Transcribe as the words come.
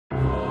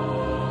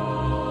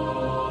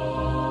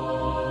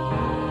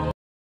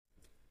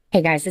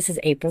Hey guys, this is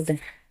April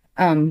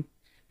from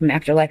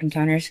Afterlife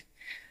Encounters.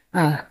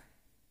 Uh,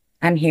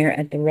 I'm here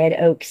at the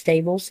Red Oak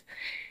Stables,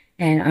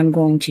 and I'm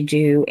going to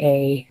do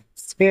a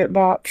spirit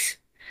box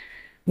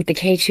with the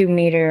K2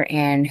 meter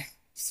and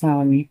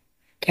some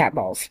cat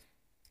balls.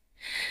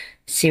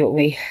 See what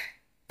we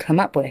come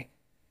up with.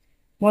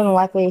 More than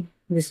likely,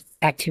 this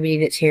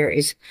activity that's here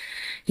is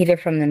either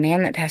from the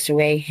man that passed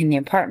away in the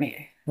apartment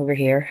over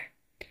here,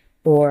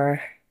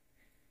 or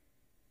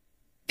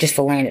just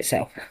the land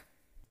itself.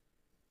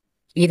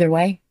 Either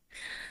way,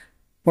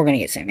 we're going to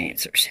get some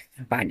answers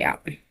and find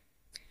out.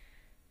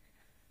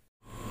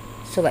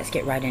 So let's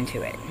get right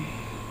into it.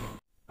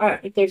 All right,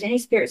 if there's any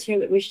spirits here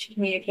that wish to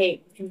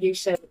communicate, you can do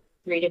so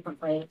three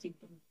different ways. You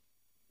can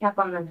tap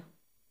on the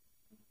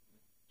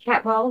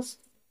cat balls,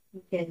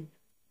 you can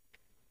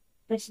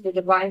place the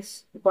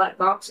device, the black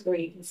box, or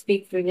you can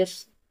speak through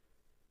this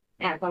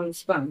app on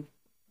this phone.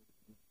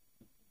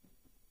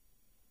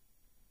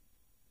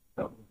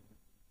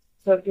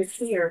 So if you're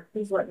here,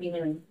 please let me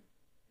know.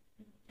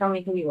 Tell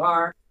me who you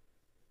are.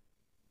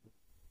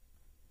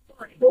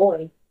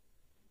 Boy.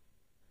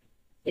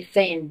 It's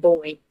saying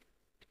boy.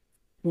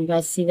 Can you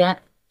guys see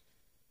that?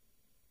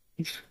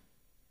 If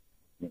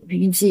you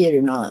can see it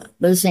or not,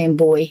 but it's saying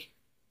boy.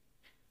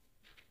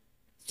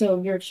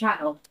 So you're a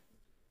child.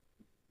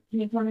 Can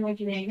you tell me what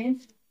your name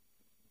is?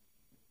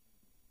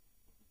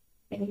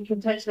 And you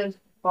can touch those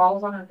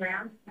balls on the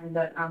ground and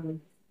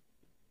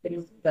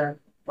the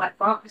black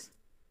box.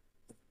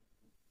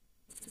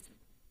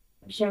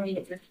 Show me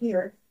that you're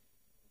here.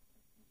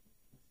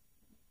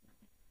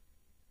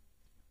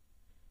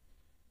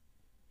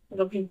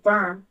 It'll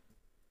confirm.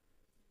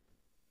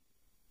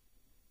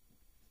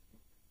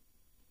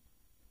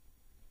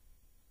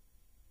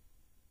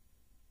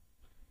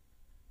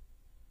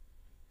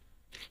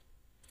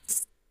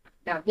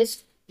 Now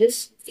these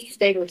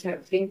stables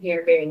have been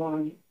here very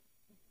long.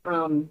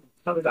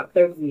 Probably about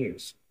 30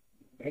 years.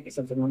 I guess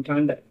that's a long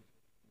time, but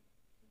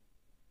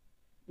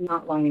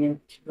not long enough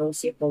to really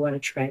see a whole lot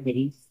of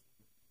tragedy.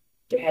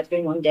 There has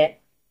been one death,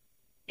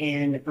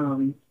 and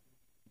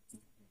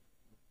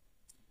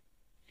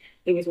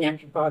it was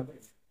natural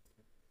causes.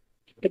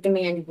 But the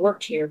man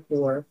worked here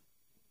for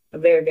a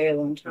very, very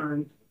long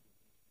time,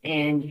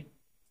 and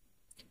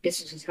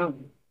this is his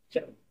home.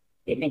 So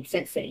it makes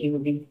sense that he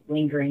would be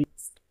lingering.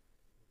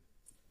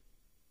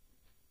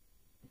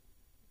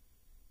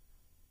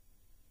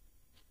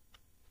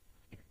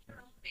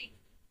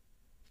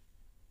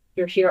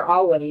 You're here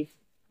always.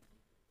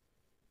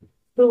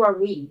 Who are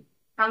we?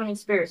 How many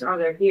spirits are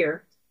there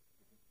here?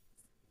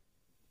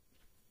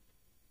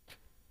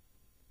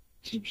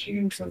 Keep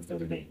hearing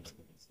something.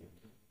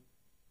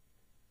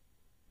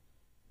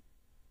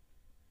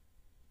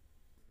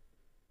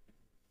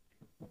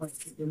 What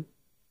to do?